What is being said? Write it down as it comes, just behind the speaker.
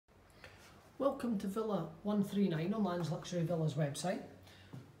Welcome to Villa 139 on Lanz Luxury Villas website.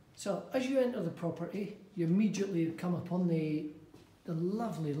 So as you enter the property, you immediately come upon the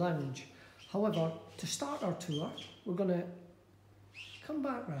lovely lounge. However, to start our tour, we're going to come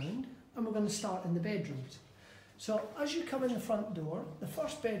back round and we're going to start in the bedrooms. So as you come in the front door, the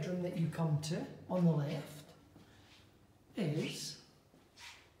first bedroom that you come to on the left is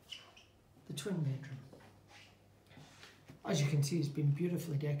the twin bedroom. As you can see, it's been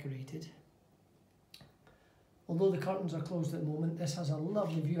beautifully decorated. Although the curtains are closed at the moment, this has a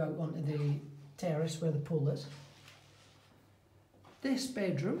lovely view out onto the terrace where the pool is. This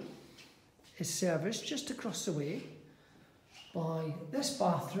bedroom is serviced just across the way by this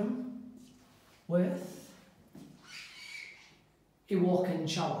bathroom with a walk-in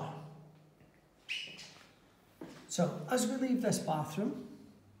shower. So as we leave this bathroom,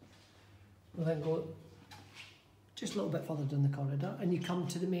 we'll then go just a little bit further down the corridor and you come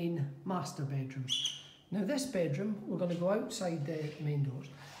to the main master bedroom. Now this bedroom, we're going to go outside the main doors.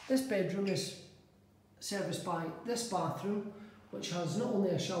 This bedroom is serviced by this bathroom, which has not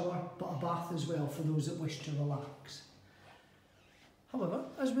only a shower but a bath as well for those that wish to relax. However,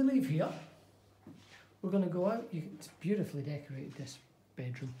 as we leave here, we're going to go out. It's beautifully decorated, this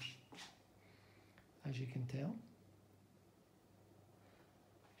bedroom, as you can tell.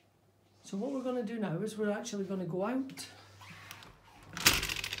 So what we're going to do now is we're actually going to go out.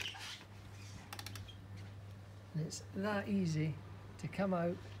 And it's that easy to come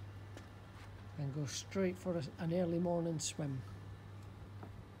out and go straight for an early morning swim.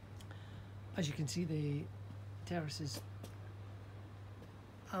 As you can see, the terrace is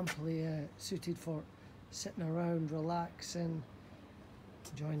amply suited for sitting around, relaxing,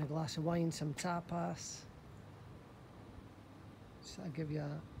 enjoying a glass of wine, some tapas. So I'll give you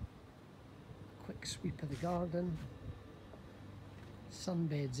a quick sweep of the garden.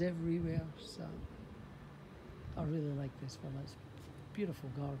 Sunbeds everywhere, so I really like this one. It's a beautiful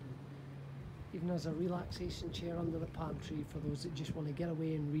garden. Even has a relaxation chair under the palm tree for those that just want to get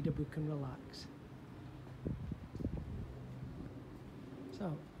away and read a book and relax.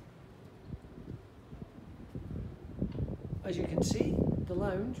 So, as you can see, the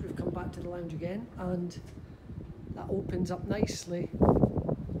lounge, we've come back to the lounge again, and that opens up nicely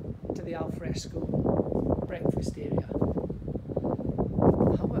to the alfresco breakfast area.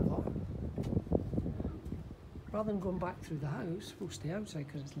 However, rather than going back through the house, we'll stay outside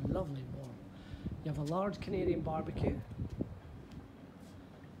because it's lovely and warm. You have a large Canarian barbecue.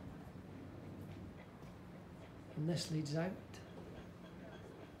 And this leads out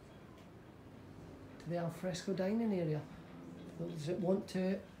to the alfresco dining area. Those that want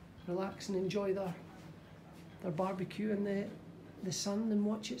to relax and enjoy their barbecue in the sun and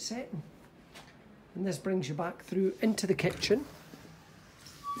watch it setting. And this brings you back through into the kitchen,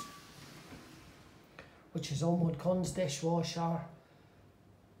 which is all mod cons, dishwasher,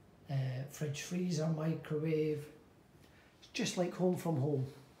 fridge, freezer, microwave. It's just like home from home.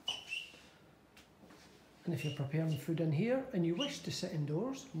 And if you're preparing food in here and you wish to sit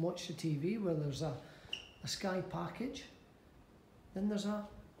indoors and watch the TV where there's a Sky package, then there's a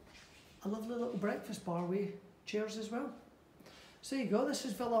lovely little breakfast bar with chairs as well. So there you go, this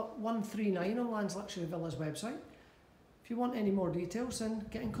is Villa 139 on Lanz Luxury Villas website. If you want any more details, then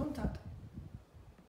get in contact.